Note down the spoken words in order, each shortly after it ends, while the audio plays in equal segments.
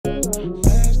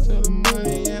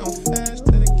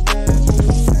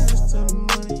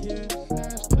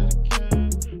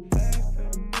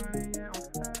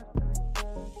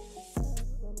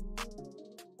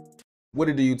What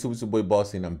did the YouTube? It's your boy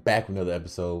Bossni, and I'm back with another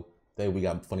episode. Today we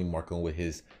got Funny Mark on with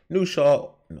his new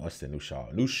show. No, I said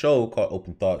new show called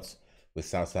Open Thoughts with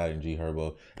Southside and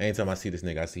Herbo. Anytime I see this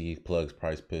nigga, I see he plugs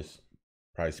Price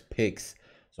Picks.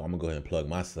 So I'm gonna go ahead and plug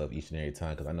myself each and every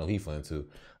time because I know he fun too.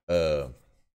 But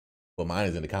mine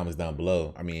is in the comments down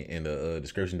below. I mean, in the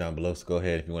description down below. So go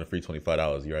ahead if you want a free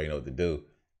 $25. You already know what to do.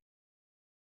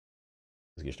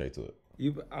 Let's get straight to it.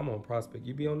 I'm on Prospect.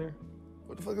 You be on there?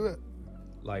 What the fuck is that?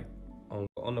 Like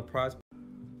on the Prospect.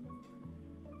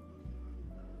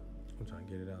 I'm trying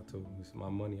to get it out too. This is my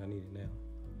money. I need it now.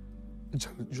 You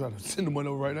trying to send the money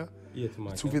over right now? Yeah, to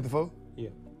my 254? Yeah.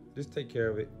 Just take care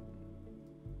of it.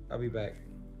 I'll be back.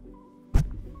 Yeah.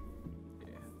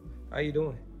 How you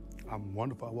doing? I'm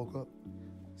wonderful. I woke up.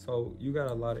 So you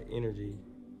got a lot of energy.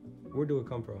 Where do it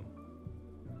come from?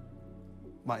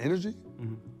 My energy?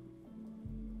 Mm-hmm.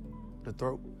 The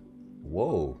throat.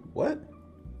 Whoa, what?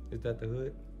 Is that the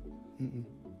hood? Mm-mm.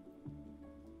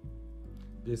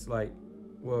 Just like,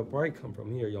 well, it probably come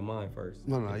from here, your mind first.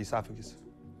 No, esophagus.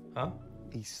 Huh?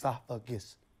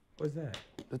 Esophagus. What's that?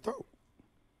 The throat.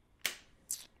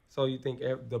 So you think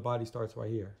the body starts right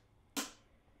here?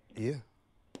 Yeah.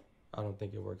 I don't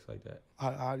think it works like that.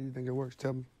 How do you think it works?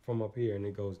 Tell me. From up here and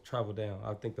it goes travel down.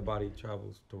 I think the body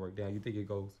travels to work down. You think it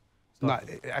goes? No,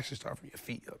 it actually starts from your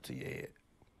feet up to your head.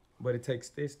 But it takes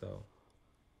this though.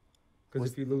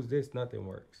 Because if you lose this, nothing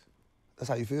works. That's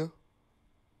how you feel?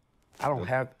 I don't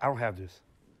have this.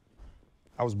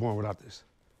 I was born without this.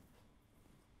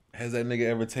 Has that nigga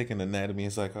ever taken anatomy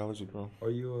and psychology, bro?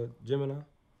 Are you a Gemini?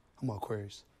 I'm an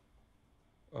Aquarius.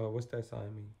 What's that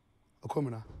sign mean?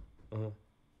 Aquemini. Uh-huh.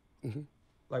 Mm-hmm.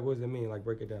 Like, what does it mean? Like,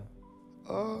 break it down.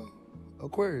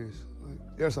 Aquarius. Like,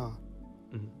 air sign.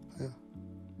 Mm-hmm. Yeah.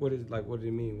 What does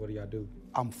it mean? What do y'all do?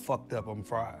 I'm fucked up. I'm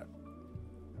fried.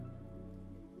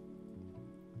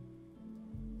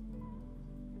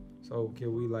 So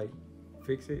can we like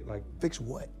fix it? Like fix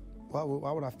what? Why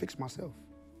would I fix myself?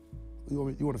 You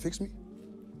want to fix me?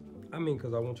 I mean,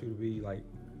 because I want you to be like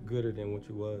gooder than what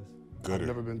you was. Gooder. I've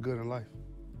never been good in life.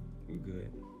 You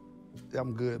good? Yeah,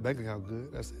 I'm good. Bank account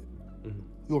good. That's it. Mm-hmm.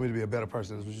 You want me to be a better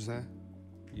person? Is what you're saying?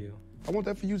 Yeah. I want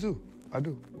that for you too. I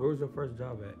do. Where was your first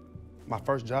job at? My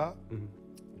first job? Mm-hmm.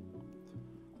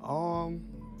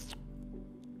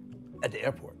 At the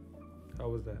airport. How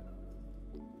was that?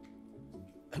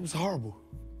 It was horrible.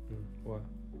 Why?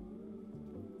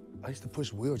 I used to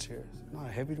push wheelchairs. You know how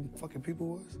heavy them fucking people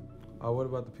was? Oh, what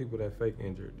about the people that fake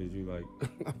injured? Did you like?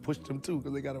 I pushed them too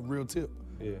because they got a real tip.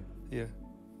 Yeah. Yeah.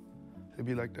 It'd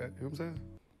be like that. You know what I'm saying?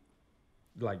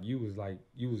 Like you was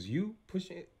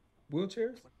pushing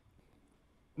wheelchairs?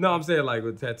 No, I'm saying like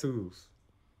with tattoos.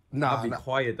 Nah. I'll be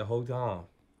quiet the whole time.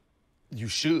 You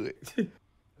should.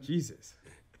 Jesus.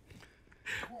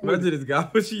 Imagine this guy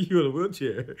pushing you in a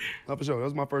wheelchair. Not for sure. That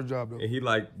was my first job though. And he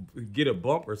like get a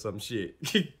bump or some shit.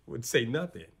 Would say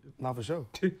nothing. Not for sure.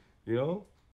 You know?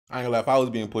 I ain't gonna lie, if I was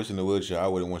being pushed in the wheelchair, I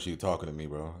wouldn't want you talking to me,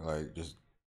 bro. Like, just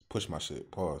push my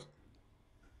shit. Pause.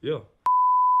 Yeah.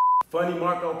 Funny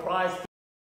Mark on Price.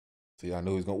 See, I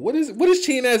knew he was gonna. What is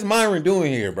cheating ass Myron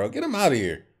doing here, bro? Get him out of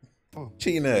here. Oh.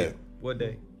 Cheating ass. What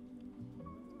day?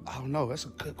 I don't know. That's a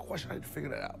good question. I need to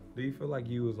figure that out. Do you feel like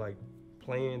you was like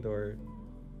planned or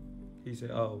he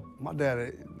said, oh? My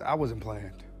dad, I wasn't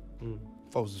planned.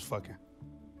 Folks was fucking.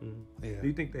 Yeah. Do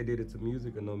you think they did it to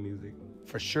music or no music?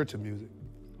 For sure to music.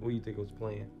 What do you think was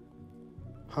playing?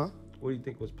 Huh? What do you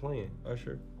think was playing?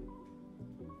 Usher?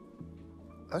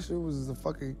 That shit was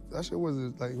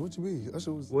like, what you mean? That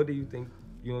shit was. What do you think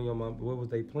you and your mom, what was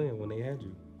they playing when they had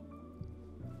you?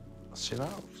 Shit, I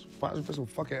was watching for some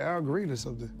fucking Al Green or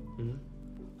something.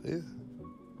 Yeah.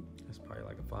 That's probably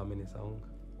like a 5-minute song.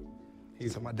 He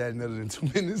said my dad nutted in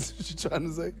 2 minutes. What you trying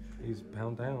to say? He's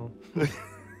pound down.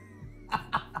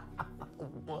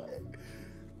 What?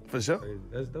 For sure.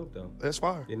 That's dope though. That's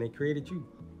fire. And they created you.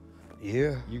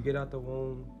 Yeah. You get out the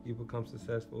womb, you become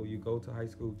successful, you go to high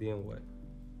school, then what?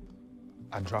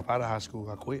 I dropped out of high school.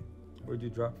 I quit. Where'd you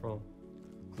drop from?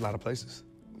 A lot of places.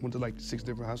 Went to like 6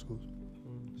 different high schools.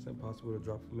 It's impossible to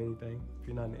drop from anything if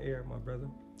you're not in the air, my brother.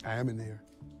 I am in the air.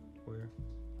 Where?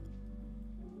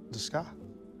 The sky.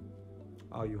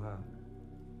 Oh, you high.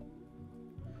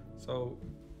 So,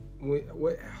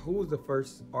 who was the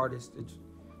first artist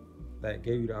that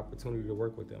gave you the opportunity to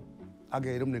work with them? I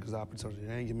gave them niggas the opportunity.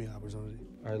 They ain't give me an opportunity.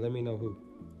 All right, let me know who.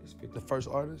 It's 50. The first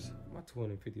artist? My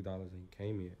 $250 ain't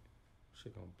came yet.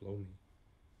 Shit gonna blow me.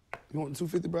 You want the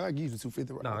 250, bro? I give you the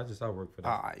 250 right No, now. I work for that.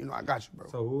 All right, I got you, bro.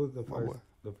 So who was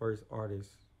the first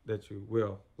artist that you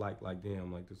like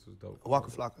damn, like this was dope?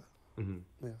 Waka Flocka. Mm-hmm.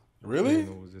 Yeah. Really?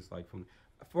 It was just like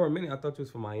for a minute I thought you was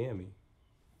from Miami.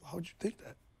 How would you think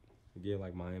that? Again,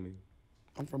 like Miami.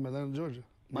 I'm from Atlanta, Georgia.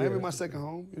 Miami, Yeah. my second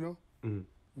home, you know?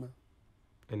 Mm-hmm. Yeah.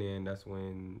 And then that's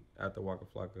when, after Waka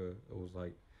Flocka, it was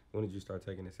like, when did you start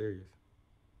taking it serious?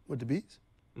 With the beats?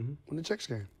 Mm-hmm. When the checks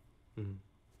came.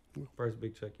 Mm-hmm. First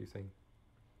big check you seen?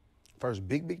 First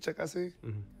big check I seen?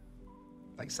 Mm-hmm.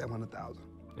 Like 700,000.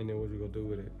 And then what you gonna do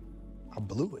with it? I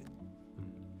blew it.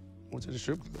 Went to the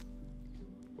strip club.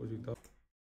 What you thought?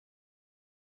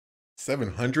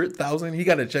 700,000? He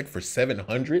got a check for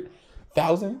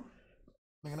 700,000?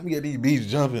 Man, let me get these beats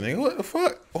jumping. Nigga. What the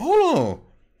fuck? Hold on.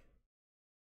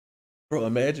 Bro,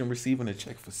 imagine receiving a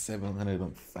check for 700 of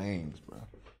them things, bro.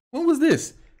 When was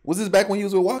this? Was this back when you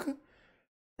was with Walker?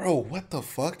 Bro, what the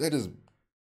fuck? That is...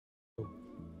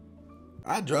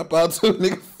 I drop out too,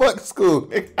 nigga. Fuck school,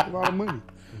 nigga. A lot of money.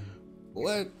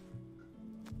 What?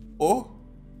 Oh?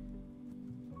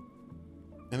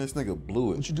 And this nigga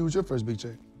blew it. What you do with your first big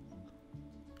check?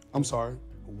 I'm sorry.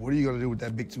 What are you gonna do with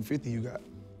that big 250 you got?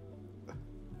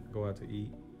 Go out to eat.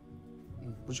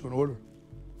 What you gonna order?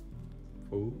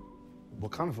 Food.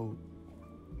 What kind of food?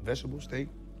 Vegetable, steak,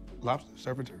 lobster,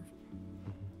 surf and turf.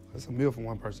 That's a meal for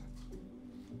one person.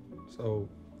 So,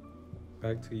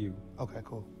 back to you. Okay,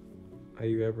 cool. Have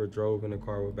you ever drove in a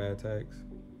car with bad tags?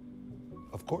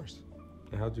 Of course.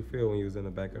 And how'd you feel when you was in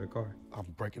the back of the car? I'm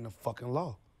breaking the fucking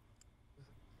law.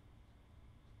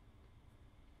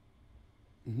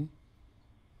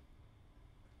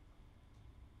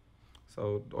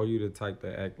 So, are you the type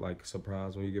that act like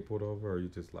surprised when you get pulled over, or you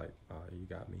just like, you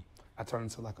got me? I turn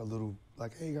into like a little,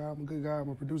 like, hey, guy, I'm a good guy, I'm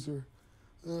a producer.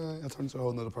 I turn into a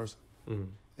whole nother person. Mm-hmm.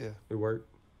 Yeah. It worked?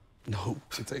 No,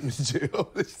 they take me to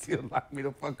jail. They still lock me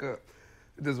the fuck up.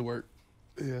 It doesn't work.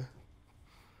 Yeah.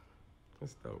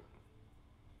 That's dope.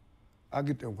 I'll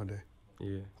get there one day.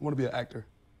 Yeah. I want to be an actor.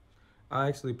 I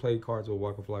actually played cards with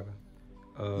Waka Flocka.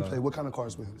 You play what kind of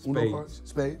cards with him? Spades. Uno cards?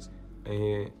 Spades?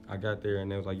 And I got there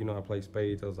and they was like, you know, I play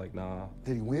spades. I was like, nah.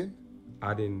 Did he win?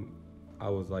 I didn't. I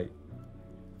was like,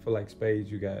 for like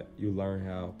spades, you learn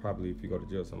how probably if you go to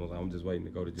jail. Someone's like, I'm just waiting to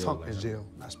go to jail. Tunk like, is jail,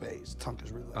 not spades. Tunk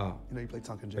is really like, Oh. you know, you play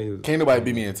Tunk in He jail. was- Can't nobody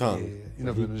beat me in tongue. Yeah, you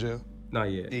never been to jail? Not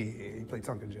yet. Yeah, you play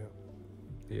Tunk in jail.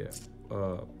 Yeah.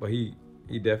 But he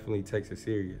definitely takes it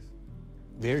serious.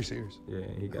 Very serious. Yeah,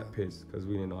 and he got pissed because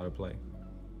we didn't know how to play.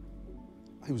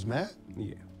 He was mad?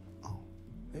 Yeah. Oh,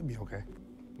 it'd be okay.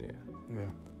 Yeah. Yeah.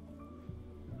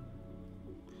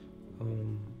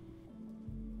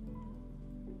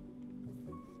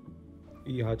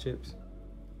 You eat hot chips?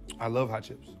 I love hot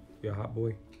chips. You're a hot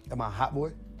boy? Am I a hot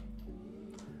boy?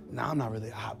 Nah, I'm not really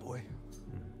a hot boy.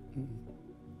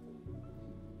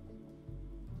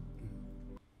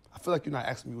 I feel like you're not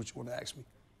asking me what you want to ask me.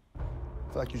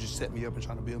 I feel like you just set me up and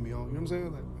trying to build me on. You know what I'm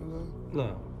saying? Like, you know what I'm saying?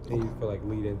 No. Can you feel like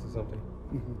lead into something?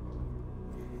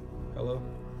 Hello?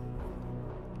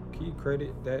 Can you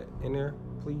credit that in there,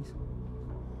 please?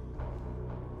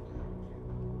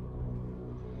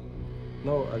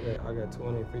 No, I got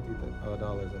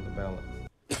 $250 in the balance.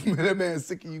 That man's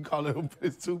sick of you calling him for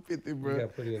his $250, bro. You gotta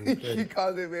put it in the He credit.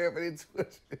 calls that man for his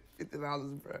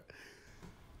 $250, bro.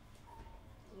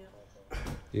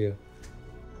 Yeah.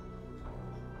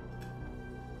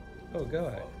 Oh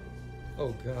God.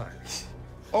 Oh God.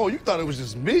 Oh, you thought it was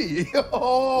just me?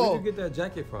 Oh. Where'd you get that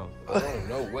jacket from? I don't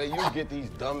know where you get these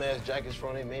dumbass jackets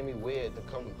from. They made me wear it to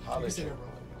come holler at you.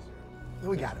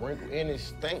 We got it. Wrinkle and it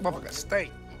stink. Motherfucker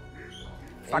stink.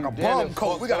 It's like you a damn bomb near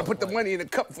coat. We fucked gotta up, put the like- money in the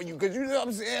cup for you, cause you know what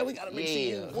I'm saying? We gotta make sure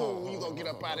you, Yeah. whoa, you gonna get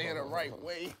up out of here the right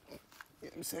way. You know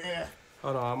what I'm saying?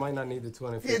 Hold on, I might not need the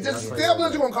 250. Yeah, just I'll tell pay me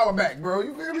that you gonna call him back, bro.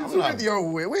 You feel me? not- 250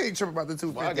 over with. We ain't tripping about the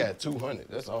Well, I 250. got 200.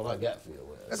 That's all I got for your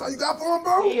ass. That's all you got for him,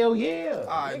 bro? Hell yeah.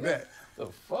 All right, nigga. bet. The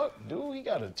fuck, dude? He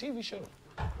got a TV show.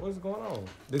 What's going on?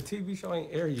 The TV show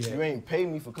ain't aired yet. You ain't paid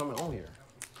me for coming on here.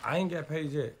 I ain't got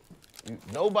paid yet.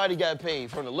 Nobody got paid.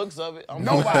 From the looks of it, I'm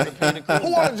Nobody. supposed to pay the crew.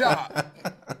 Who on the job?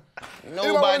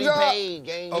 Nobody job? paid,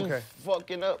 gang. You Okay.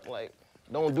 fucking up. Like,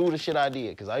 don't do the shit I did.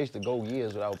 Because I used to go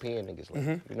years without paying niggas.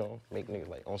 Like, you know, make niggas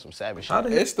like on some savage How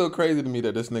shit. the It's still crazy to me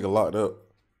that this nigga locked up.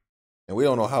 And we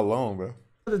don't know how long, bro.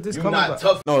 hell did this You come not about?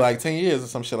 tough. No, like 10 years or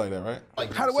some shit like that, right?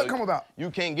 Like, How did what come about? You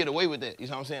can't get away with that. You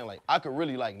know what I'm saying? Like, I could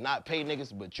really like not pay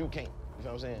niggas, but you can't. You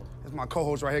know what I'm saying? That's my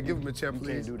co-host right here. Give him a chair, You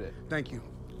please. can't do that. Thank you.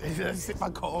 Sit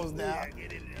my co-host down.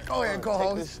 Go ahead, Take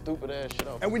co-host. this stupid ass shit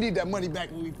off. And we need that money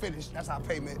back when we finish. That's our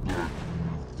payment.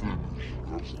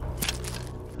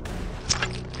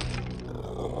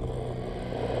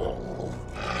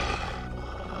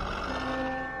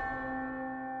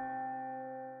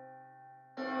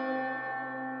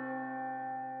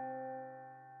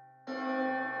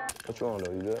 What you on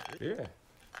though? You good? Yeah.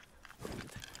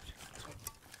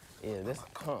 Yeah, that's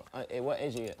hey, what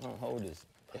edge you at? Hold this.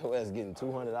 Your ass getting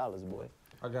 $200, boy.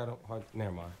 I got him.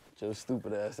 Never mind. Your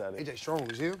stupid ass out of here. AJ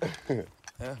Strong is him.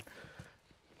 Yeah.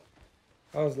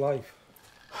 How's life?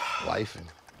 Lifing.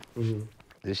 Mm-hmm.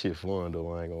 This shit fun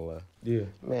though, I ain't gonna lie. Yeah.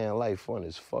 Man, life fun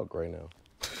as fuck right now.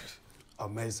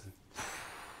 Amazing.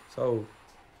 So,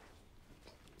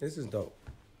 this is dope.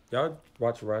 Y'all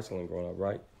watch wrestling growing up,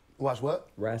 right? Watch what?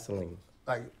 Wrestling.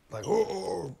 Like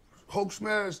Hulk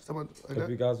smash. Like If that?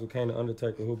 you guys became the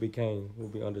Undertaker, who'd be Kane?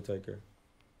 Who'd be Undertaker?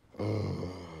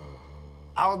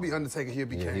 I would be Undertaker. He'd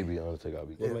be Yeah, Kane. he be Undertaker, I'll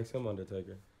be What Kane. makes him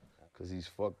Undertaker? Cause he's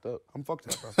fucked up. I'm fucked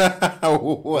up, bro.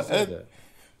 What? Who said that?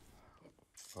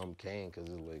 I'm Kane cause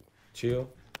it's like, Chill.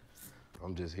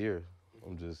 I'm just here.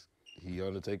 He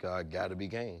Undertaker, I gotta be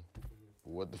Kane.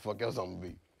 What the fuck else I'm gonna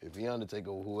be? If he Undertaker,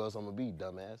 who else I'm gonna be,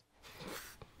 dumbass?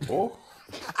 Oh.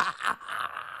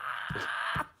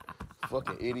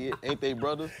 Fucking idiot. Ain't they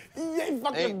brothers? He ain't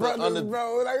fucking Ain't the brothers,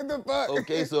 bro. Like, what the fuck?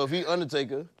 Okay, so if he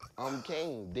Undertaker, I'm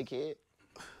Kane, dickhead.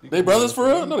 They brothers for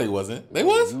real? No, they wasn't. They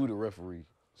was? You the referee.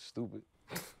 Stupid.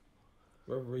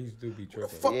 Referees do be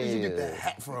tripping. Fuck did you get Yeah. that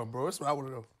hat from, bro? That's what I want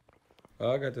to know.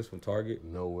 I got this from Target.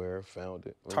 Nowhere, found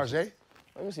it. Tarjay?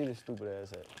 Let me see this stupid ass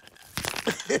hat.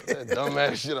 That dumb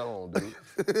ass shit I on, dude.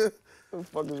 What the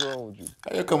fuck is wrong with you?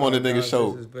 How you come on this nigga Guys,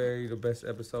 show This is very the best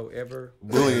episode ever.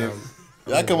 bullying?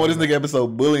 Y'all come on this nigga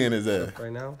episode bullying his ass.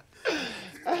 Right now.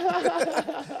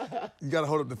 You gotta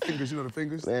hold up the fingers. You know the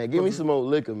fingers? Man, give me some more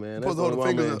liquor, man. That's Supposed the to hold only the way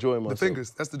I'm gonna fingers. enjoy The myself. fingers.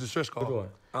 That's the distress call. Which one?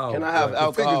 Oh, Can I have The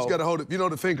fingers, alcohol? you gotta hold it. You know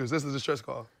the fingers. That's the distress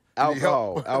call. You need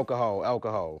help.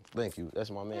 Alcohol. Thank you. That's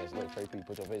my man. Look, Trey P,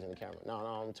 put your face in the camera. No, I'm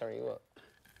gonna turn you up.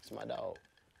 It's my dog.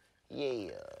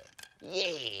 Yeah.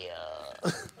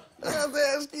 That's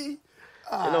asking.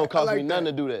 It don't cost like me nothing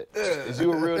to do that. Is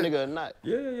you a real nigga or not?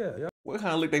 Yeah. What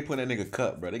kind of lick they put in that nigga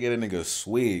cup, bro? They get a nigga a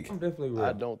swig. I'm definitely real.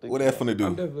 I don't think. What that finna I'm do?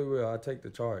 definitely real. I take the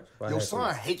charge. if I Your had to.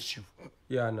 son hates you.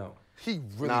 Yeah, I know. He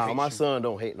really Nah, hates my you. son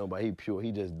don't hate nobody. He pure.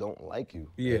 He just don't like you.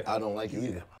 Yeah. I don't like you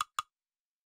either.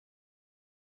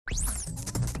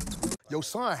 Your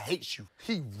son hates you.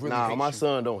 He really Nah, hates my you.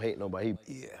 son don't hate nobody.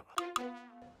 Yeah.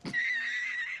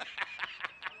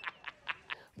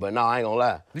 But nah, I ain't gonna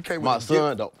lie. You can't My really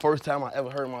son, the first time I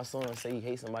ever heard my son say he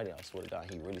hates somebody, I swear to God,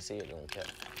 he really said it on cap.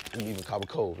 He leaving Copper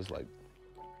Cove. It's like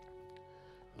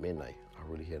midnight.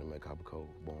 I really hit him at Copper Cove.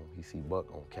 Boom. He see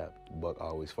Buck on cap. Buck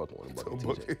always fucking with him. Buck and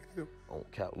TJ. On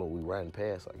cap, look, we riding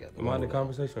past. I got the Am I in the number.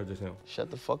 conversation or just him? Shut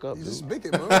the fuck up, You dude. just big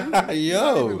it, bro. You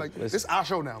not even like, this our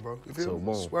show now, bro. You feel So, me?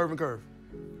 boom. Swerve and curve.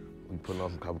 We putting off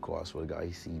from Copper Cove. I swear to God,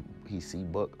 he see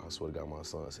Buck. I swear to God, my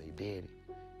son say, Daddy.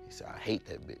 He said, I hate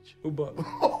that bitch. Who buck?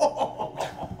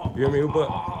 You hear me? Who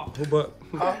buck? Who buck?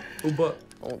 Who buck?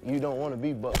 You don't want to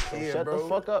be Buck. So Yeah, shut bro. the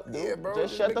fuck up, dude. Yeah, bro.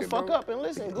 Just shut the Make it, fuck bro. up and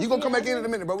listen. You gonna come back in a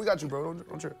minute, bro. We got you, bro.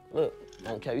 Don't trip. Look,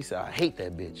 on cap, he said, I hate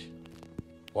that bitch.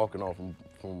 Walking off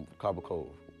from Copper Cove,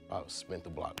 I spent the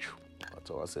block.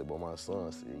 I said, but my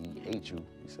son said, he hate you.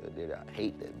 He said, Daddy, I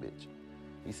hate that bitch.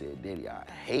 He said, Daddy, I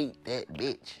hate that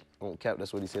bitch. On cap,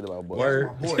 that's what he said about Buck. Word.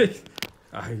 my boy.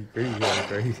 I agree. You're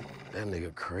crazy. That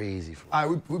nigga crazy. All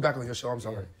right, we back on your show. I'm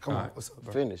sorry. Come on. All right. What's up,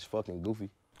 bro? Finish, fucking goofy.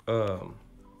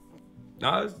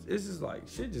 Nah, it's just like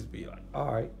shit. Just be like,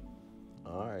 all right.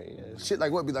 All right, yeah, Shit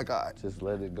like what? Be like, all right. just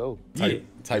let it go. Type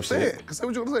Say shit. it. Say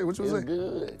what you want to say. What you want It's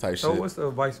to say? good. Type So shit. what's the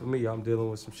advice for me? I'm dealing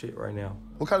with some shit right now.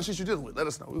 What kind of shit you dealing with? Let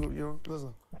us know. Let us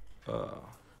know.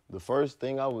 The first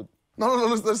thing I would, No.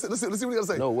 Let's see what you gotta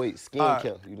say. no, wait, skin All right.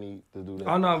 cap, you need to do that.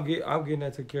 Oh no, I'm getting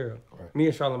that taken care of. Me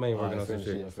and Charlamagne working on some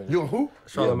shit. You and who?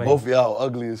 Charlamagne. Both of y'all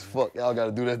ugly as fuck. Y'all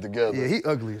gotta do that together. Yeah, he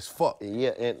ugly as fuck.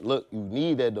 Yeah, and look, you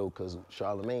need that though, cause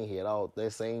Charlamagne had all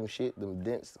that same shit, them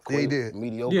dents, Yeah, he did.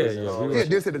 mediocres Yeah, and yeah, all we He that had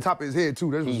this at the top of his head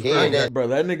too. That's He what's had crazy. that. Bro,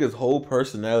 that nigga's whole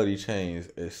personality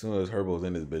changed as soon as Herbo's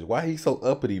in this bitch. Why he so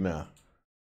uppity now?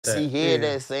 He had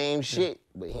that same shit,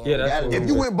 but he Yeah, ain't that's got what it. If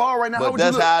you went ball right now, how But would you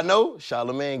that's look? how I know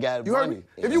Charlamagne got You heard money. me?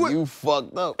 And If you went- you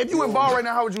fucked up. If you went ball right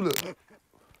now, how would you look?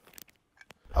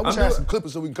 I wish I'm I had good. some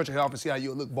clippers so we can cut your hair off and see how you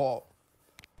would look bald.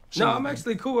 No, I'm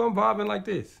actually cool. I'm vibing like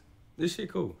this. This shit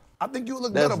cool. I think you would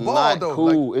look That's better not bald though.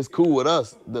 cool. It's cool with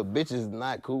us. The bitch is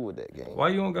not cool with that game. Why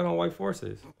you don't got on white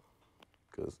forces?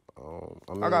 Cause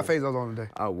I mean, I got phase on today.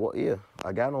 Yeah,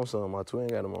 I got on some. My twin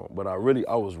got them on, but I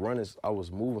was running. I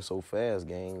was moving so fast,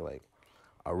 gang. Like,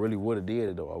 I really would have did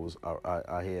it though.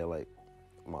 I had like,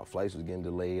 my flights was getting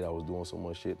delayed. I was doing so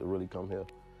much shit to really come here.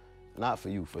 Not for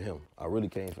you, for him. I really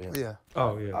came for him. Yeah.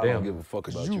 Oh yeah, I damn. don't give a fuck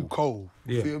Cause about you you. cold.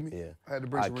 You Yeah. feel me? Yeah. I had to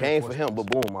bring I some came for him,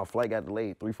 reinforcements. but boom, my flight got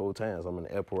delayed 3-4 times. I'm in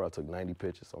the airport. I took 90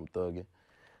 pictures. I'm thugging.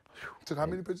 Took how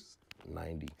many pictures?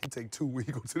 90. He take 2 when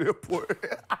he go to the airport.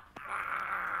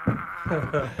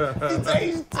 he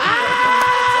takes 2.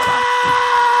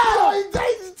 He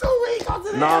takes 2 when he go to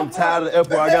Nah, I'm tired of the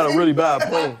airport. I got a really bad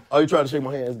plane. Oh, you trying to shake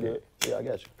my hand? It's good. Yeah, I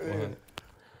got you. 100.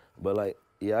 But like,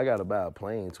 yeah, I got a bad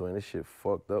plane, twin. This shit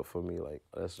fucked up for me. Like,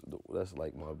 that's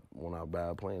like when I buy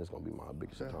a plane, it's gonna be my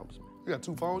biggest accomplishment. You got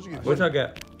 2 phones. You get. What y'all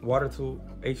got? Water to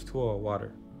H2O or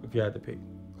water? If you had to pick.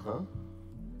 Huh?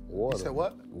 Water. You said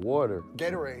what? Water.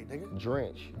 Gatorade, nigga.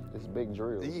 Drench. It's big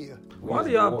drill. Yeah. Why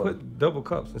do y'all put double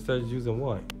cups instead of using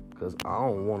one? Because I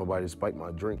don't want nobody to spike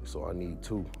my drink, so I need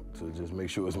 2 to just make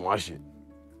sure it's my shit.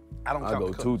 I don't I count go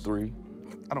the 2, cups. 3.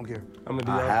 I don't care.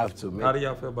 I have to, man. How do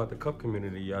y'all feel about the cup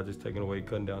community? Y'all just taking away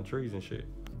cutting down trees and shit.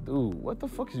 Dude, what the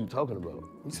fuck is you talking about?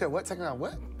 You said what? Taking out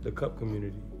what? The cup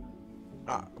community.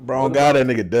 Bro, God, that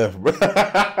nigga deaf, bro.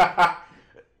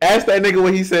 Ask that nigga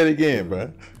what he said again,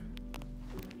 bro.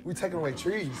 We taking away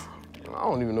trees. I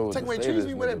don't even know what Taking to away say trees. this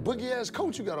We wear nigga. that boogie ass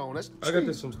coat you got on. That's I got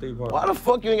this from Steve Harvey. Why the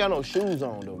fuck you ain't got no shoes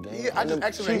on though, gang? Yeah, I just Them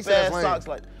actually cheap said that's ass lame. socks.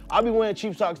 Like I be wearing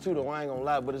cheap socks too, though. I ain't gonna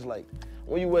lie, but it's like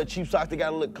when you wear cheap socks, they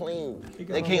gotta look clean.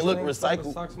 They can't look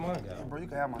recycled. Socks mine got. Bro, you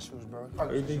can have my shoes, bro. Are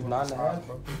these 9.5,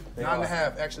 bro?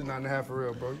 9.5. Actually, 9.5 for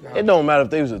real, bro. It don't matter if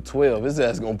they was a 12. His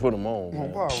ass gonna put them on. On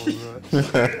Man. power, bro.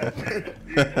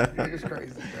 It's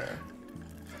crazy, man.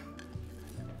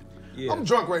 Yeah. I'm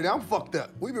drunk right now. I'm fucked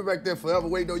up. We been back there forever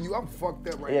waiting on you. I'm fucked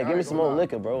up right now. Yeah, I give me ain't some gonna more lie.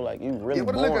 liquor, bro. Like you really Yeah,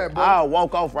 what the liquor boring. at, bro? I'll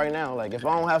walk off right now. Like if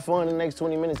I don't have fun in the next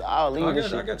 20 minutes, I'll leave I this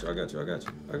got you, shit. I got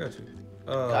you.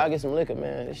 I'll get some liquor,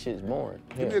 man. This shit's boring.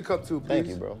 Give me a cup too, please. Thank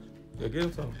you, bro. Yeah, give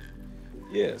him some.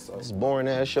 Yeah, so. It's a boring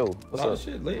ass show. What's Oh, up?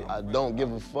 shit lit. I don't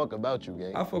give a fuck about you,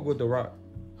 gang. I fuck with The Rock.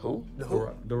 Who? The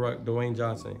Rock, Dwayne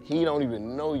Johnson. He don't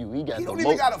even know you. He got He the don't most.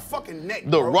 even got a fucking neck,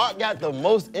 The bro. Rock got the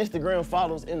most Instagram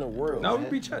followers in the world. Now we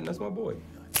man. be chatting. That's my boy.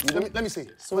 Let me see.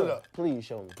 Put it up. Please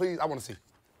show me. Please, I want to see.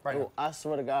 Right Bro, now. I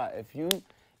swear to God, if you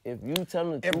tell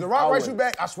me the If truth, The Rock I writes would- you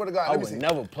back, I swear to God, I let me would see.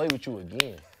 never play with you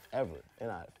again, ever.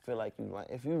 And I feel like you like,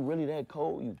 if you really that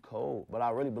cold, you cold. But I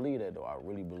really believe that though. I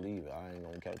really believe it. I ain't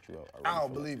gonna catch you up. I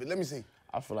don't believe it. Let me see.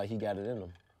 I feel like he got it in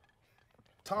him.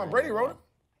 Tom Brady wrote it.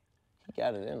 He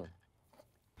got it in him.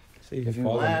 See, If you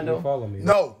lying, though- follow me.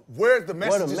 No, where's the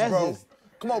Where the messages, bro? messages?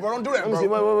 Come on, bro, don't do that, Let me bro. see.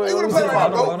 Wait. You wanna Let me play see. right now,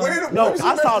 bro? Hold on. Where the- No, let me see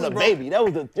I saw messages, the bro. baby. That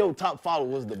was your top follower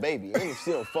was the baby. Ain't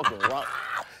still fucking Rock.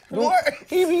 Dude, What?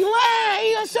 He be lying.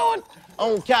 He a showing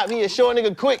on cap. He a showing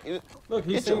nigga quick. Look,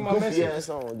 he Get your seen my goofy message. ass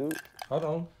on, dude. Hold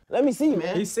on. Let me see,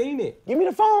 man. He seen it. Give me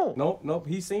the phone. Nope,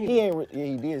 he seen He it. ain't. Yeah,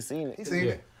 he did seen it. He seen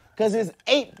Yeah. it. Cause it's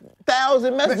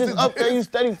 8,000 messages up there. You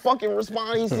steady fucking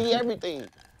respond. He see everything.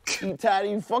 He tired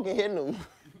of you fucking hitting him.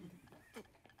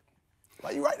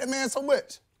 Why you write that man so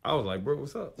much? I was like, bro,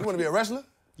 what's up? You want to be a wrestler?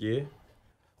 Yeah.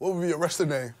 What would be your wrestler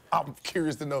name? I'm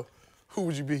curious to know. Who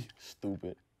would you be?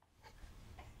 Stupid.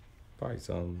 Probably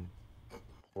some.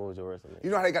 What was your wrestling name? You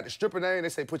know how they got the stripper name? They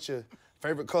say put your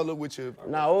favorite color with your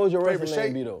Nah, what was your favorite wrestling name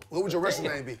shape. be though? What would your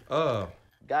wrestling name be?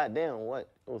 Goddamn, what?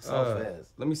 It was so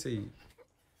fast. Let me see.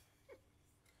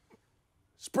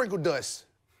 Sprinkle dust.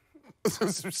 Who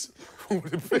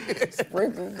would it be?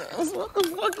 Sprinkle dust. What the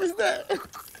fuck is that?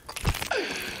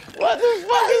 What the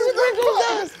fuck is sprinkle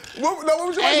dust? What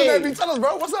would your Hey. wrestling name be? Tell us,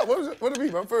 bro. What's up? What it be,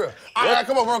 bro? For real. All right,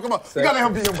 come on, bro. Come on. We gotta let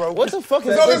him beat him, bro. What the fuck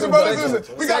is No, listen, bro. sprinkle dust?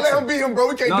 Listen. We gotta let him beat him, bro.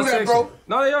 We can't do that, bro.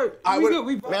 No, they are. right, We what- good.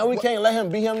 We Man, we can't let him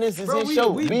be him. This is Bro, his we-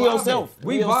 show. we Be vibing. yourself.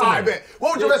 We Be vibing. yourself. All right, bet.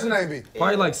 What would your wrestling name be?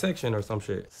 probably like section or some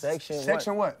shit. Section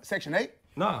Section what? Section 8?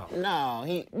 Nah. Nah,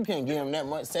 you can't give him that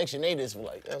much. Section 8 is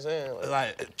like, you know what I'm saying?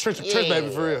 Like church baby,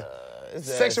 for real. His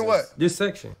ass Section is what? This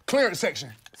section. Clearance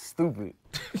section. Stupid.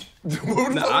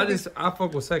 Nah, I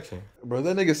fuck with section. Bro,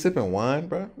 that nigga sipping wine,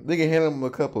 bro. Nigga hand him a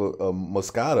cup of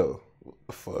Moscato. What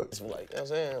the fuck? It's like, you know what I'm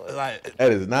saying? Like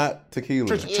That is not tequila.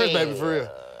 church baby, for real.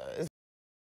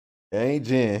 That ain't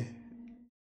gin.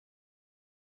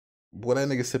 Boy, that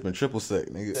nigga sipping triple sec,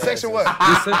 nigga. Section what?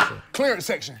 This section. Clearance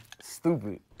section.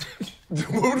 Stupid.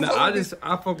 Nah,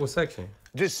 I fuck with section.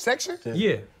 Just section?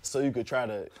 Yeah. So you could try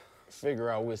to figure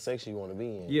out which section you want to be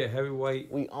in. Yeah,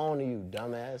 heavyweight. We own you,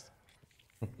 dumbass.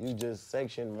 You just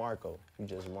section Marco. You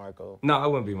just Marco. No, I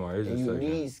wouldn't be more. It's And just you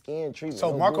section. need skin treatment.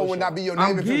 So no Marco bullshit. would not be your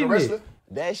I'm name if you was a getting wrestler? it.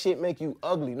 That shit make you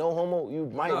ugly. No homo. You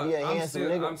might No, be a handsome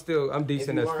nigga. I'm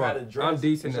decent If as you learn how to fuck. dress, I'm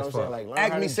decent you know as what I'm fuck. saying? Like, learn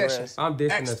how Acme to section. dress. I'm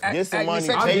decent as fuck. Get some Acme money.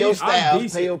 section. Pay your I'm staff.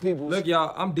 decent. Pay your people. Look,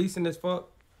 y'all, I'm decent as fuck.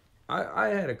 I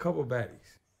had a couple baddies.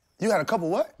 You had a couple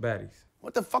what? Baddies.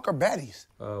 What the fuck are baddies?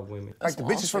 Women. Like the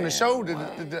what I'm bitches from the saying. show? You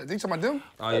talking about them?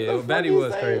 Oh yeah, the fuck baddie you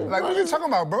was saying? crazy. Like, what are you talking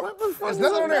about, bro? What the fuck There's is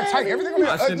nothing a on there tight. baddie? Everything on there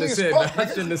I ugly shouldn't have as said fuck. that. I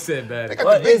shouldn't have said They baddie. got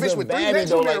What the big is bitch a with 3 baddie necks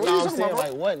though? on there. Like, What you are know you what I'm talking saying? about,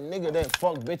 Like, what nigga that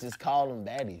fuck bitches call them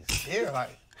baddies? bro? Yeah, like,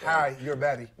 hi, you're a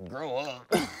baddie. Grow up.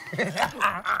 What's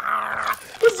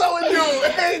up with you?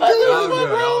 Hey, dude.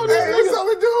 good. Hey, what's up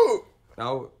with you?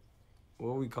 Now,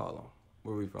 what we call them?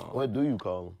 Where we from? What do you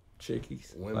call them?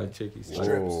 Chickies. Women. Like chickies. Strips.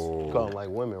 Call them like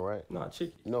women, right? Not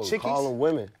chickies. No, Chickies? call them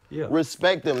women. Yeah.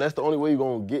 Respect them. That's the only way you're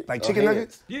gonna get Like chicken ahead.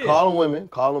 nuggets? Yeah. Call them women.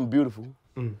 Call them beautiful.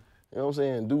 Mm. You know what I'm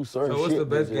saying? Do certain So shit. what's the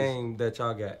best that just- game that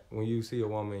y'all got when you see a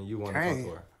woman and you want to talk Dang. to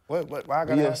her? What? Why I Be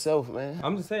gotta have? yourself, man.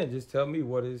 I'm just saying, just tell me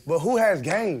what is. But who has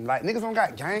game? Like niggas don't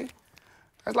got game.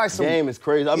 That's like some. Game is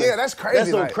crazy. Yeah, that's crazy, That's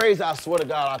so like- crazy. I swear to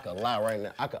God, I could lie right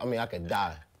now. I could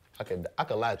die. I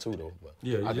could lie too though. But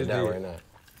Yeah, you I could just die did. right now.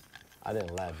 I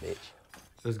didn't lie, bitch.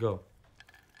 Let's go.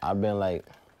 I've been like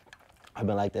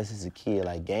that since a kid.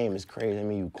 Like game is crazy. I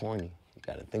mean, you corny. You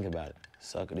gotta think about it.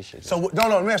 Sucker, this shit. So no,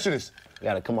 let me ask you this. You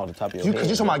gotta come off the top of your You, head. cause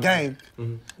you talking about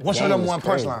game. What's your Game number is one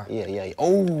crazy. punchline? Yeah.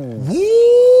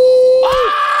 Oh.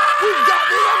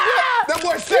 That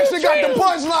boy Section got the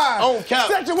punchline. On cap.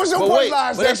 Section, what's your But wait,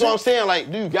 punchline, but that's Section? what I'm saying.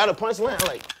 Like, dude, you got a punchline,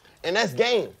 like, and that's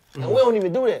game. And we don't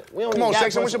even do that. We don't Come even on, got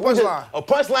Section, what's your we just- punchline? A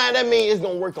punchline, that means it's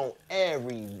gonna work on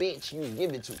every bitch you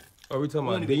give it to. Are we talking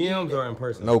about DMs or in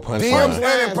person? No DMs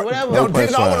punchline. and Whatever. No, No DMs, I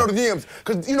punchline. want to know the DMs.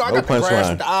 Because, you know, I No got the grass punchline.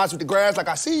 with the eyes with the grass. Like,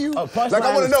 I see you. A punchline Like,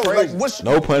 I want to is know. Like, crazy. what's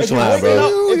No punchline, waking bro.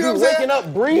 up- if you you know what I'm waking saying?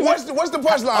 up breathing, What's the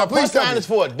punchline? a Please tell punchline me. is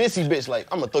for a dissy bitch. Like,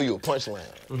 I'm gonna throw you a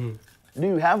punchline. Do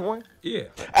you have one? Yeah.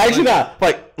 Actually, not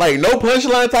like no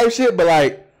punchline type shit, but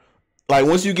like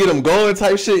once you get them going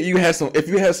type shit, you have some. If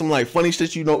you have some like funny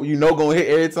shit, you know gonna hit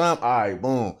every time. All right,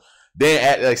 boom.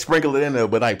 Then like sprinkle it in there.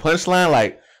 But like punchline,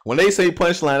 like when they say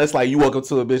punchline, it's like you walk up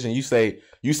to a bitch and you say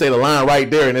the line right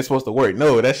there and it's supposed to work.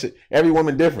 No, that shit. Every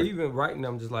woman different. Even writing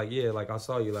them, just like, yeah, like I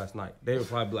saw you last night. They would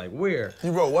probably be like, where?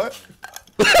 You wrote what?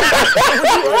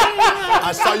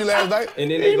 I saw you last night. And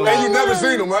then they go, And you never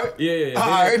seen them, right? Yeah. All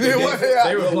right, They- then they- what?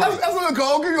 they reply. That's what it's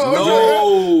called. Keep going.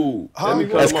 No. Let me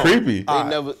That's come on. creepy. They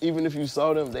never, even if you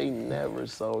saw them, they never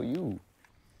saw you.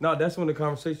 No, that's when the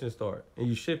conversation started and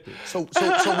you shift it. So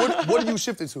what do you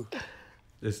shifted to?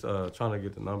 Just trying to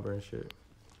get the number and shit.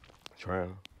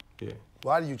 Trying. Yeah.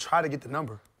 Why do you try to get the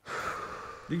number?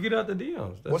 You get out the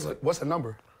DMs. That's What's the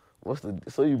number?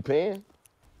 So you paying?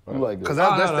 You like Because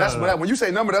No, that's no. what when you say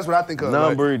number, that's what I think of.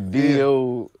 number, like,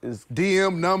 deal is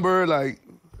DM number, like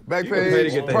back You can pay to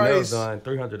page, get their nails price. done,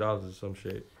 $300 or some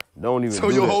shit. don't even So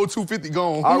do your that. whole 250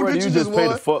 gone. Who Already did you you just pay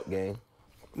won? the fuck game.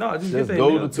 No, just Just get go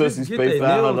their to nails. Tootsie's, Get pay their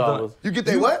nails $500. done. You get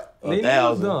they what? They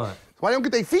nails 1,000. done. Why you don't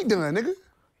get their feet done, nigga?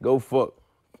 Go fuck.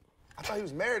 I thought he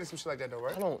was married or some shit like that though,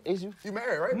 right? I don't, is you? You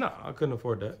married, right? No, I couldn't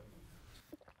afford that.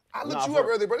 I looked Nah, you for- up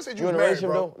earlier, bro. They said you You was in a married, relationship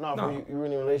bro. though? No, No. you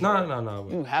in a relationship? No.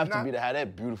 You have to Nah. be to have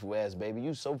that beautiful ass baby.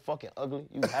 You so fucking ugly.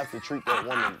 You have to treat that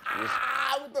woman with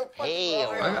What the fuck?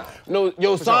 hell. No,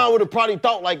 your son would have probably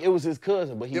thought like it was his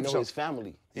cousin, but he Yeah, for know sure. his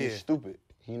family. He's Yeah. stupid.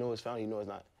 He know his family. He know it's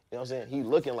not. You know what I'm saying? He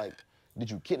looking like,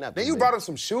 did you kidnap Then this you baby? brought up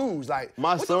some shoes. Like,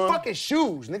 My what son- the fuck is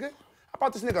shoes, nigga? I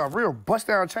bought this nigga a real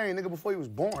bust-down chain, nigga, before he was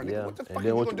born, nigga. Yeah. What the And fuck then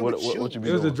you what- gonna do what- with what- shoes? what you be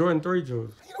It was the doing? Jordan 3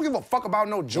 jewels. You don't give a fuck about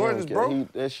no Jordans, Yeah, bro.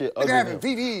 that shit Nigga ugly. having man.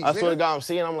 VVs, I swear nigga. to God, I'm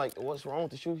seeing. I'm like, what's wrong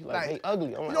with the shoe? He like, Like, hey, ugly.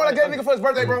 I'm You like, know what I gave nigga for his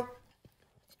birthday, bro?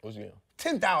 What's you?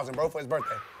 10,000, bro, for his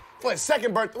birthday. For his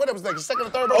second birthday. What it was like, his second or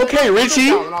third birthday? Okay, Richie.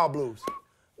 10,000 all blues.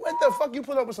 What the fuck you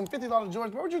put up with some $50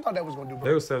 Jordans, bro? What you thought that was gonna do, They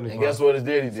bro? was 75. And guess what his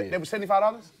daddy That did? was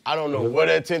 $75? I don't know where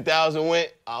that 10,000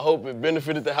 went. I hope it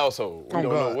benefited the household. We Oh,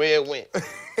 don't God. know where it went.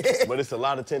 But it's a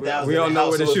lot of 10,000. We don't in know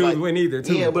where the house, so it's shoes went either,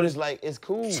 too. Yeah, but it's like, it's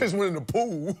cool. Just went in the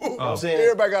pool. I'm saying,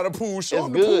 Everybody got a pool. Show it's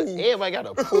in the good. pool. Everybody got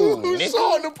a pool, Show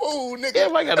nigga. in the pool, nigga.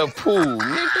 Everybody got a pool,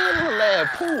 nigga. Little lad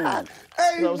pool.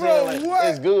 Hey, You know what I'm bro, saying? Like, what?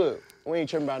 it's good. We ain't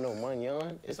tripping about no money,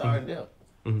 young. It's already there.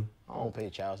 Mm-hmm. I don't pay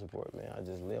child support, man. I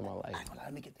just live my life.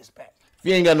 Let me get this back. If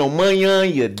you ain't got no money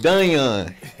on, you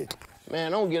done.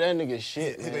 Man, don't get that nigga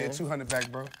shit, He man. got 200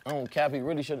 back, bro. I don't cap. He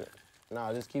really should have.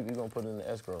 Nah, just keep. You gonna put it in the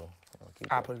escrow.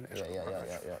 Keep I that. put it in the escrow.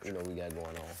 Yeah. You know what we got going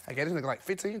on. I gave this nigga like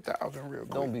 15,000 real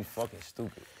quick. Don't be fucking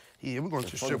stupid. Yeah, we're going to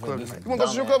the fuck strip you club finna do tonight. some You want to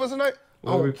go to the strip dumbass- club tonight?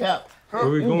 Where we, Cap. where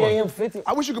we You going? gave him 50.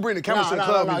 I wish you could bring the camera to the Nah,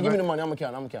 club. give me man. the money. I'm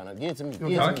gonna count it. Give it to me. Give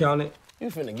it I to me. count it. You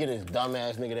finna get this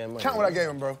dumbass nigga that money. Count what I gave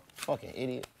him, bro. Fucking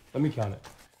idiot. Let me count it.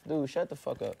 Dude, shut the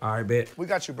fuck up. All right, bet. We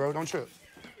got you, bro. Don't trip.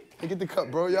 Hey, get the cup,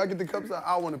 bro. Y'all get the cups.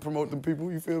 I want to promote them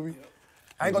people. You feel me?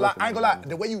 I ain't gonna lie.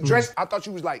 The way you dressed, I thought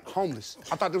you was like homeless.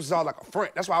 I thought this was all like a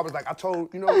front. That's why I was like, I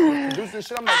told, you know, the producer and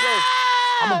shit. I'm like, yo,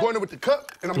 I'm gonna go in there with the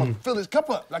cup and I'm gonna fill this cup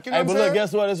up. Like, you know Hey, what but I'm look, saying?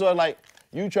 guess what? It's what like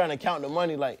you trying to count the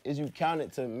money. Like, is you count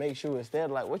it to make sure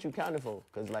instead like what you counting for?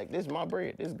 Cause like this my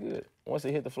bread. This good. Once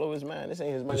it hit the floor, it's mine. This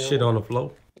ain't his money. This no shit more. on the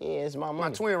floor. Yeah, it's my My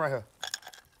money. twin right here.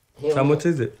 He don't How know. much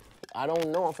is it? I don't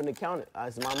know. I'm finna count it.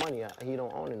 It's my money. He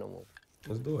don't own it no more.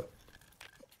 Let's do it.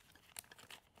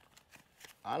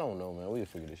 I don't know, man. We'll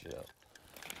figure this shit out.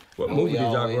 What movie did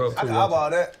y'all always- grow up I to? can eyeball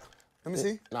that. Let me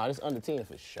see. Nah, this under 10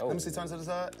 for sure. Let me see. Turn to the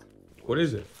side. What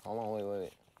is it? Hold on, wait.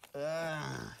 Nah,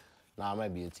 Nah, it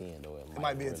might be a 10 though. It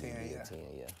might be a 10, really yeah. 10,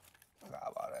 yeah. I forgot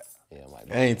about that. Yeah, it might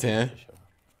be. Ain't 10. For sure.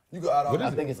 You got out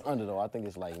I think it's under though. I think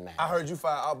it's like 9. I heard you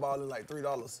find outballing like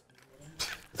 $3.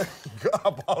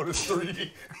 Outball is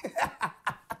 3.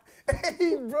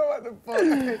 Hey, bro, what the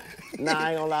fuck? Nah, I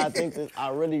ain't gonna lie. I think this. I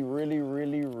really. Let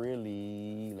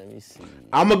me see.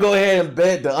 I'm gonna go ahead and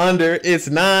bet the under. It's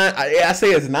 9. I say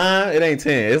it's 9. It ain't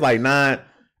 10. It's like 9.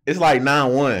 It's like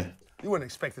 9-1. You weren't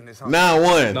expecting this, huh?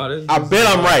 9-1. No, this I bet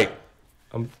I'm right.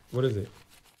 What is it?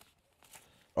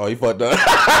 Oh, he fucked up.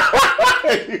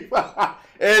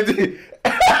 Andy,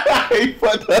 he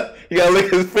fucked up. He gotta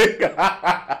lick his finger.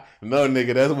 No,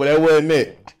 nigga, that wasn't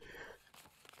it.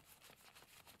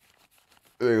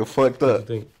 Nigga fucked up.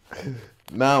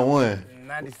 9-1.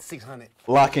 9,600.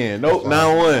 Lock in. Nope,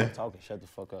 9-1. Talking. Shut the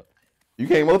fuck up. You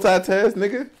can't multitask,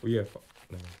 nigga. Well, yeah.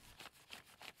 No.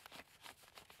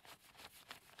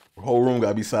 The whole room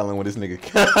gotta be silent when this nigga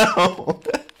count.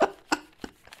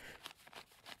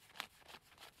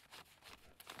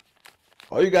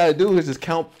 All you gotta do is just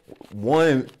count by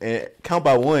one and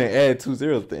add 2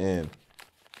 zeros at the end.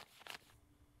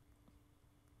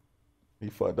 He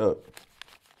fucked up.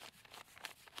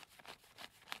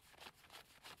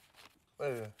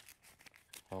 What is it?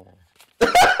 Hold on.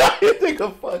 You think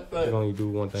I'm fucked You can up. only do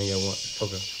one thing at once.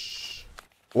 Okay.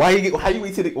 Why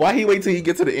he wait till he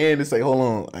get to the end and say,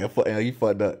 hold on, he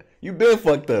fucked up. You been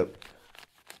fucked up.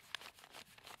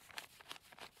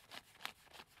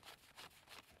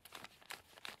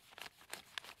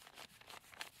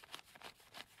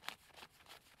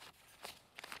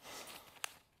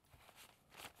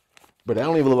 But that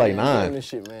don't even look like Give him 9. this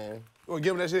shit, man. You want to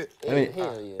give him that shit? That ain't,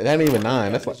 Hell yeah. that ain't even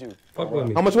 9. That's That's like, you. Fuck with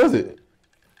me. how much was it?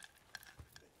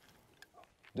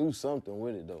 Do something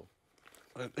with it though.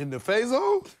 In the phase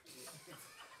zone?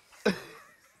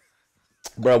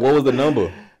 Bro, what was the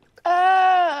number?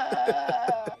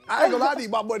 I ain't gonna lie, I need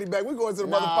my money back. We going to the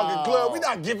motherfucking club. We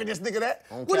not giving this nigga that.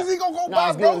 What is he gonna go buy,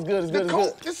 it's bro? good, it's good, it's good, The it's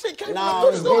coke, good. this shit came Nah, from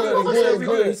it's the good, store. it's good, it's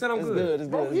good. He said I'm It's good. good, it's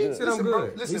Bro, good, he it's He said good. I'm Listen, bro,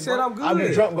 good. listen, He said bro. I'm good. I've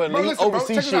been drunk, but Bro, he listen, bro,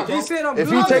 overseas check it shit. out, bro. He said I'm If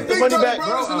good. he take the Big money brother, back,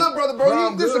 bro, listen up, brother, bro.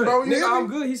 I'm Listen, good. bro, you Nigga, hear I'm me?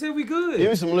 good. He said we good. give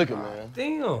me some liquor, man.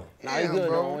 Damn. Nah, he Damn, good,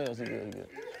 bro. no one else. He good, he good.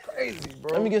 Crazy,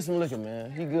 bro. Let me get some liquor,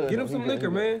 man. He good. Get though. him He some good, he liquor,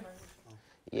 good. man.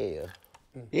 Yeah.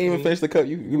 He ain't even finished the cup.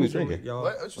 You was drinking. Y'all.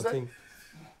 What you say?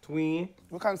 Twin.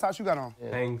 What kind of sauce you got on?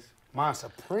 Hangs. Mine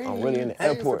Supreme. I'm really in the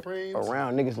Hanes airport Supremes.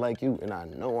 around niggas like you, and I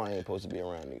know I ain't supposed to be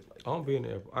around niggas like you. I don't be in the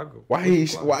airport. I go. Why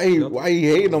he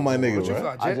hating on my nigga, What you bro? feel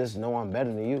like, I Jet? just know I'm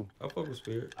better than you. I fuck with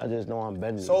Spirit. I just know I'm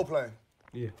better than Soul you. playing.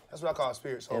 Yeah. That's what I call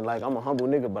spirit soul. And like, I'm a humble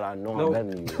nigga, but I know No. I'm better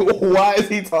than you. Why is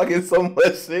he talking so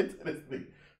much shit to this nigga?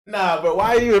 Nah, bro,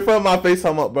 why are you in front of my face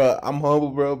talking about, bro, I'm humble,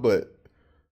 bro, but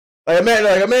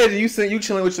imagine you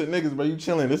chilling with your niggas, bro. You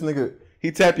chilling. This nigga,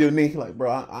 he tap your knee, like,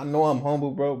 bro, I know I'm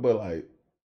humble, bro, but like,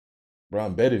 bro,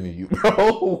 I'm better than you,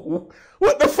 bro.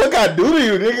 What the fuck I do to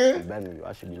you, nigga? I'm better than you.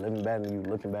 I should be living better than you,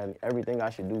 looking better than you. Everything I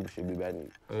should do should be better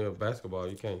than you. Yeah, basketball,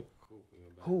 you can't.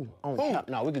 Who? On cap?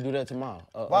 Nah, we can do that tomorrow.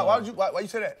 Why you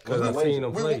say that? Because I've seen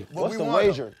him play. What's the won,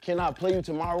 wager? Can I play you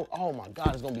tomorrow? Oh my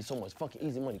God, it's gonna be so much fucking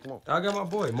easy money. Come on. I got my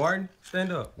boy. Martin,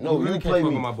 stand up. No, you really you can't play fuck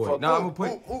me. with my boy. Fuck Nah, who? I'm gonna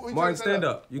Who put you Martin, trying to stand stand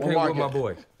up. You Well, can't with my Mark,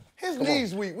 boy. His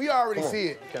knees weak. We already see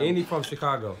it. And he from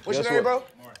Chicago. What's your Guess name,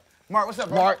 what? bro? Mark, what's up,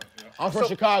 bro? Mark, I'm from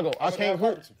Chicago. I can't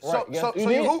hoop. So Yes. you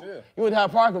did? hoop? You went to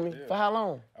Hyde Park with me for how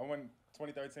long? I went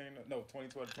 2013, no,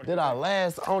 2012, 2013. Did I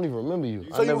last? I don't even remember you.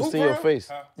 So I you never hoop seen for your real? face.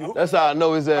 You hoop? That's how I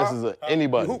know his ass is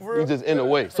anybody. You hoop for real? He's just in the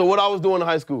way. So what I was doing in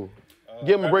high school?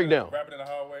 Give him a breakdown. Rapping in the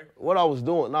hallway. What I was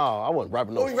doing? Nah, I wasn't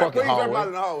rapping no Who you fucking rapping out in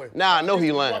the hallway. hallway? Nah, I know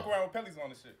he lying. Walk around with Pellies on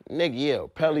the shit. Nigga, yeah,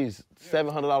 Pelly's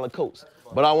 $700 coats.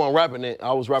 But I wasn't rapping it.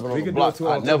 I was rapping on the can do block. it too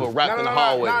I on never two. rapped in the No,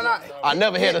 hallway. no. I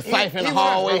never had a cipher in the he with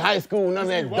us, hallway, bro. high school, none of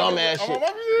that dumbass He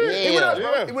shit. He with us,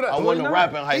 bro. Yeah. He with us. I wasn't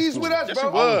rapping in high He's school. with us,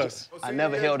 bro. I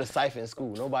never held a cipher in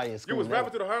school. Nobody in You school. was never.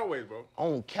 rapping through the hallways, bro.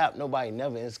 On cap, nobody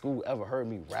never in school ever heard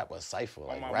me rap a cipher, On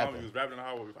like my mama, you rapping. was rapping in the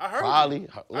hallways. I heard Probably. you.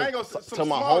 I ain't gonna say To some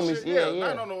my small homies, shit.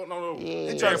 yeah. No.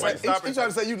 Yeah. He trying Everybody stop to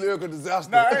it. say you lyrical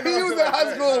disaster. Nah, I ain't he no was shit in like high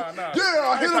that. school. Nah. Yeah,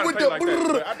 I hit ain't him with trying to the play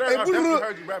like that, but I definitely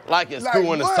heard you rapping. Like at Like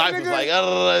school in the what, ciphers, nigga? like,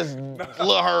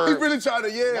 Lil' He Herb. really trying to,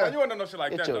 Nah, yeah. you wouldn't know shit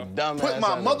like Get that, your though. dumb Put ass my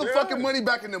out of here. motherfucking money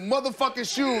back in the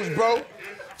motherfucking shoes, bro.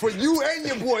 For you and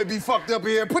your boy be fucked up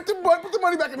here. Put the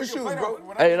money back in the shoes, bro.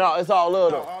 Hey, no, it's all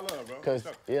love No, though. all love, bro. Cause,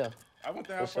 yeah. I went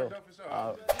to have sure. fucked up for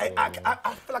sure. Hey, I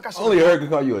feel like I should. Only her could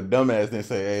call you a dumbass and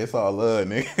say, hey, it's all love,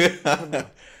 nigga.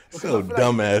 So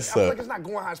dumbass I feel like up. it's not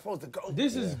going how it's supposed to go.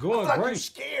 This is I going feel like you great.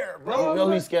 scared, You bro. know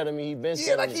he's scared of me. He been Yeah,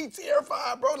 scared like of me. he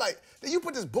terrified, bro. Like, then you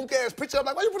put this book ass picture up.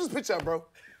 Like, why you put this picture up, bro?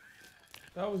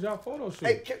 That was y'all photo shoot.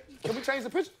 Hey, can we change the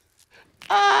picture?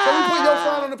 Can we put your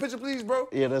sign on the picture, please, bro?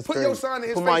 Yeah, that's Put crazy. your sign in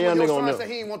his Put face my when young your nigga on sign there. said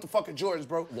he ain't want the fucking Jordans,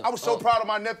 bro. I was so proud of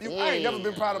my nephew. I ain't never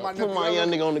been proud of my nephew. Put my young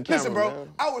nigga on the camera, Listen, bro, man.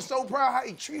 I was so proud how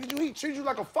he treated you. He treated you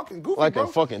like a fucking goofy, Like bro. a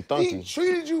fucking donkey. He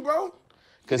treated you, bro.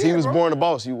 Because Yeah, he was bro. born a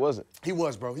boss, you wasn't. He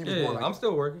was, bro. He was Yeah, born like I'm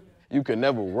still working. You could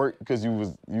never work because you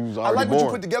was already I like born. what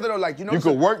you put together, though. Like, you know You what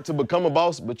I'm could work to become a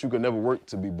boss, but you could never work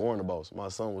to be born a boss. My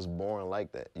son was born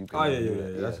like that. You could Oh, never yeah, do yeah,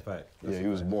 that. yeah, that's a fact. That's Yeah, a he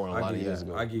was fact. born a I lot of give you years that.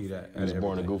 ago. I give you that. He was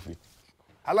born a Everything. goofy.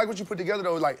 I like what you put together,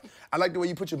 though. Like, I like the way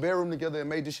you put your bedroom together and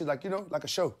made this shit like, you know, like a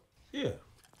show. Yeah.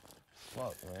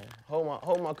 Fuck, man.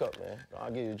 Hold my cup, man.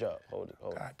 I'll give you a job. Hold it.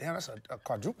 God damn, that's a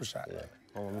quadruple shot. Yeah.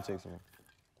 Hold on, let me take some.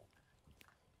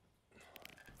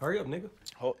 Hurry up, nigga.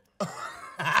 Hold.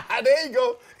 There you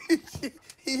go.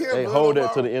 He here, Hey, blood hold on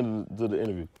that to my- the end of the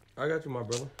interview. I got you, my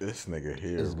brother. This nigga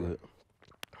here, It's bro. good.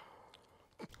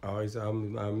 I always, I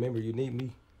remember you need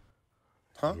me.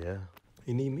 Huh? Yeah,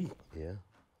 You need me. yeah.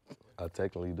 I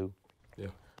technically do, Yeah.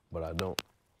 but I don't.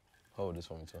 Hold this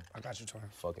for me, too. I got you, Tony.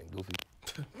 Fucking goofy.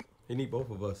 You need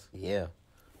both of us. Yeah.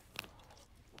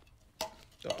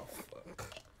 Oh, fuck.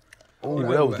 Oh, Wait,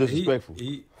 that was wait, disrespectful.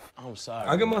 Oh, I'm sorry.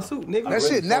 I get my suit, nigga. That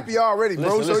shit nappy already,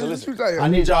 bro. Listen, so listen. you I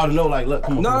need y'all to know, like, look,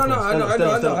 come on. No, come no, on, I stand know, up, I stand know,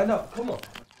 up, I know, stand I up. know. Come on.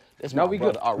 It's No, my we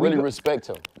brother. good. I We really good. respect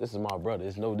him. This is my brother.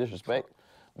 It's no disrespect,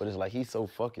 but it's like he's so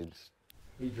fucking.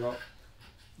 He drunk.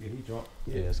 Yeah, he drunk.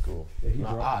 Yeah, it's cool. Yeah, he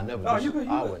Nah, drunk. I never. No, you good,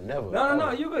 you I good. would never.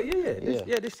 No, you good. Yeah.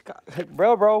 Yeah. This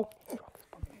bro.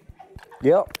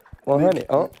 Yep. 100.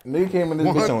 Nigga came in this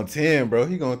bitch on 10, bro.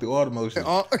 He going through all the motions.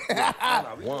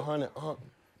 100.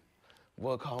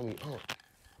 What call me?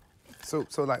 So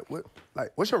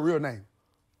what's your real name?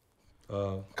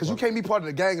 Cause you can't be part of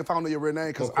the gang if I don't know your real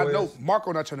name. Cause I know Marquez.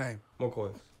 Marco not your name.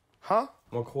 Marquez. Huh?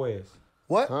 Marquez.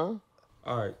 What? Huh?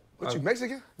 All right. What, you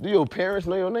Mexican? Do your parents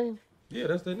know your name? Yeah,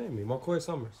 that's their name. Marquez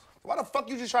Summers. Why the fuck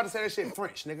you just try to say that shit in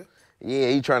French, nigga? Yeah,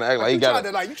 he trying to act like he you got. tried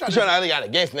to, like, you tried he to- trying to act like he got a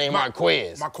guest name,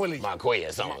 Marquez. Marquez.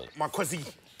 Marquez, something. Marquez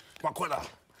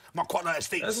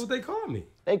Estates. That's what they call me.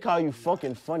 They call you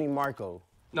fucking Funny Marco.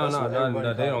 No, That's what everybody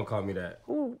they call don't call me that.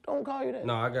 Who don't call you that?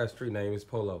 No, I got a street name. It's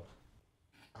Polo.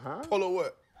 Polo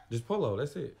what? Just Polo.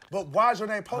 That's it. But why's your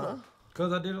name Polo?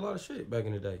 Cause I did a lot of shit back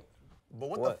in the day. But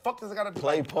what the What? fuck does it gotta do?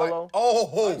 Play like, polo? Like,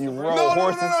 oh, You no, roll no,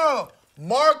 horses? no.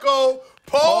 Marco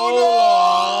Polo!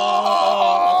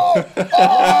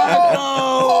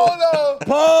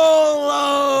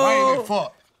 Polo! Why ain't it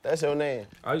fuck? That's your name.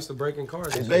 I used to break in cars.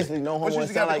 It's and shit. basically no homo. What you It used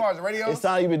to get sound out the like cars, the radios? it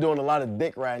sound like you been doing a lot of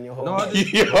dick riding your whole No, I life.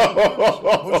 just,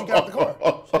 What you got out the car?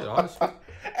 shit, honestly.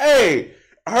 Hey,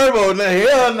 Herbo, the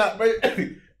hell not, bro.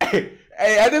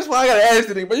 Hey, at this point, I gotta ask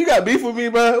the nigga, but you got beef with me,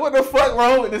 bro? What the fuck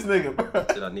wrong with this nigga, bro?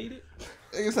 Did I need it?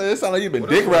 Nigga say it sound like you been What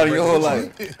dick else riding you your whole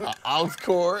breaking? life. Aux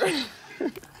cord.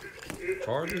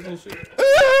 Chargers and shit.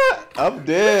 I'm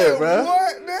dead, bro.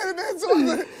 What? That's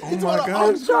what Oh my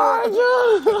God.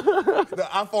 The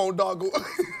iPhone doggle.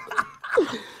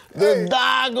 The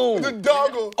doggle. The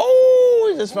doggle. Oh,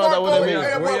 we just found out what that Marco, means.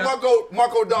 hey,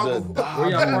 Marco doggle. Where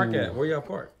y'all park at? Where y'all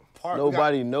park? Park.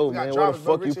 Nobody know, we got man. drivers, Where the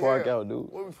bro, fuck you rich as park hell. out,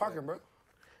 dude? Where we parking, bro?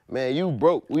 Man, you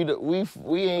broke. We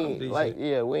ain't decent. like,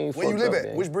 yeah, we ain't Where you fucked live up, at?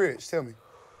 man. Which bridge? Tell me.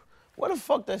 Where the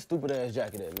fuck that stupid ass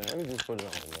jacket at, man? Let me just put it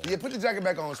on, man. Yeah, put the jacket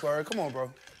back on, Swear. Come on,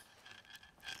 bro.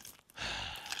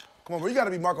 Come on, bro. You gotta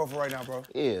be Marco for right now, bro.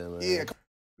 Yeah, man. Yeah, come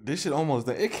This shit almost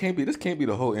done. This can't be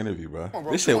the whole interview, bro. on,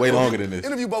 bro. This shit Come way on, bro. longer than this.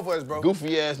 Interview both of us, bro.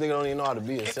 Goofy ass nigga don't even know how to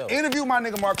be himself. Interview my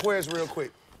nigga Marquez real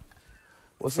quick.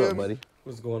 What's feel up, me? buddy?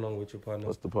 What's going on with your partner?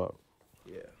 What's the pop?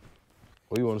 Yeah.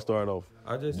 Where you want to start off?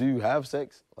 I just. Do you have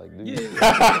sex? Like, do you?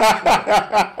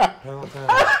 Yeah. Pound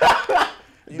town.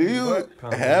 Do you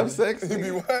have sex? You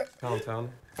be what? Pound town.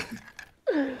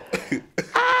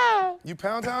 You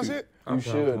pound town shit? You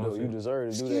should though. You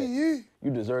deserve to do that. Yeah.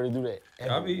 You deserve to do that.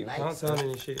 I Every be night, pound son. town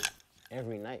and shit.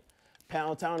 Every night.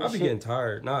 Pound town and I be shit. getting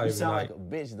tired. Not You every sound night. like a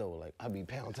bitch though. Like I be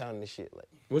pound town and shit. Like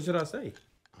What should I say?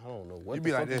 I don't know what You the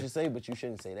be fuck like you this. should say, but you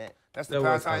shouldn't say that. That's the That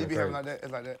pound was town you kinda be having crazy. like that.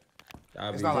 It's like that. I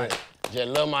It's be not like. Just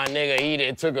love my nigga. He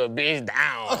done took a bitch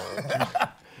down.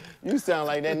 You sound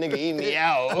like that nigga eat me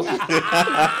out.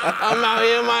 I'm out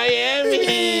here in Miami.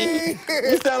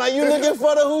 You sound like you looking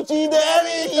for the hoochie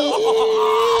daddy.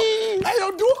 Hey,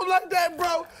 don't do him like that,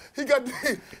 bro. He got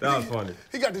the, That was funny.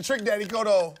 he got the trick daddy coat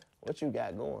on. What you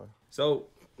got going? So,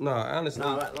 honestly. I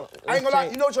ain't gonna lie.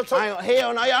 You know what your toe?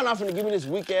 Hell no, y'all not finna give me this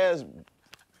weak ass.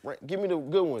 Give me the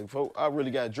good one, folks. I really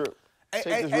got drip. Take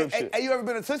this rip shit. Hey, you ever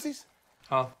been to Tootsie's?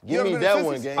 Huh? you Give ever me been to that Tootsie's?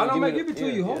 one, gang. I don't me make give it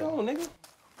to you. Hold on, nigga.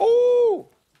 Ooh,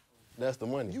 that's the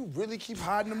money. You really keep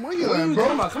hiding the money, What are you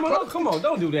bro. talking about? Come on,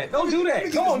 don't do that. Don't do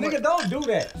that. Come on, nigga, don't do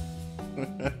that.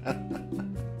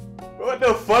 What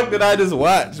the fuck did I just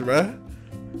watch, bro?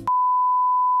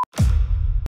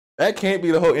 That can't be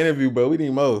the whole interview, bro. We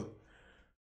need more.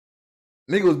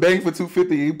 Nigga was begging for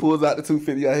 250. He pulls out the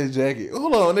 250 out his jacket.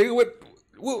 Hold on, nigga.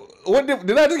 What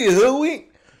did I just get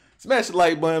hoodwinked? Smash the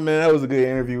like button, man. That was a good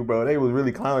interview, bro. They was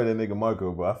really clowning that nigga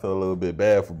Marco, bro. I felt a little bit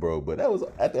bad for bro, but that was,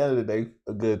 at the end of the day,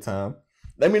 a good time.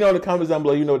 Let me know in the comments down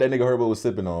below, you know what that nigga Herbo was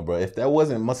sipping on, bro. If that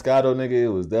wasn't Moscato, nigga, it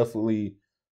was definitely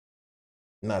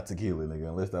not tequila, nigga.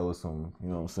 Unless that was some, you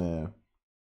know what I'm saying?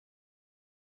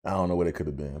 I don't know what it could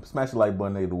have been. Smash the like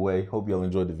button either way. Hope y'all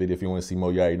enjoyed the video. If you want to see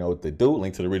more, you already know what to do.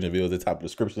 Link to the original video is at the top of the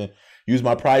description. Use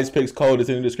my prize picks code. It's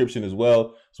in the description as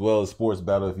well as sports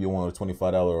battle if you want a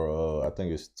 $25 I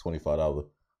think it's $25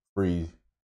 free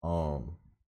on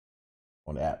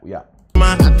the app. Yeah.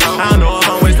 I know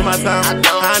I'm wasting my time.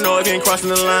 I know I can't crossing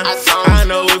the line. I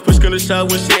know if push gonna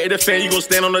shove when shit hit the fan, you gon'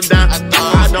 stand on the dime.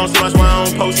 I don't see much why I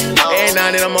don't post. Every now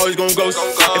and then I'm always gon' ghost.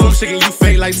 If I'm sick and you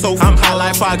fake like soap, I'm hot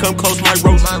like fire, come close my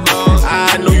roast.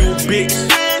 I know you a bitch.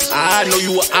 I know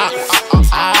you a op.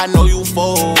 I know you a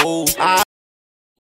fool.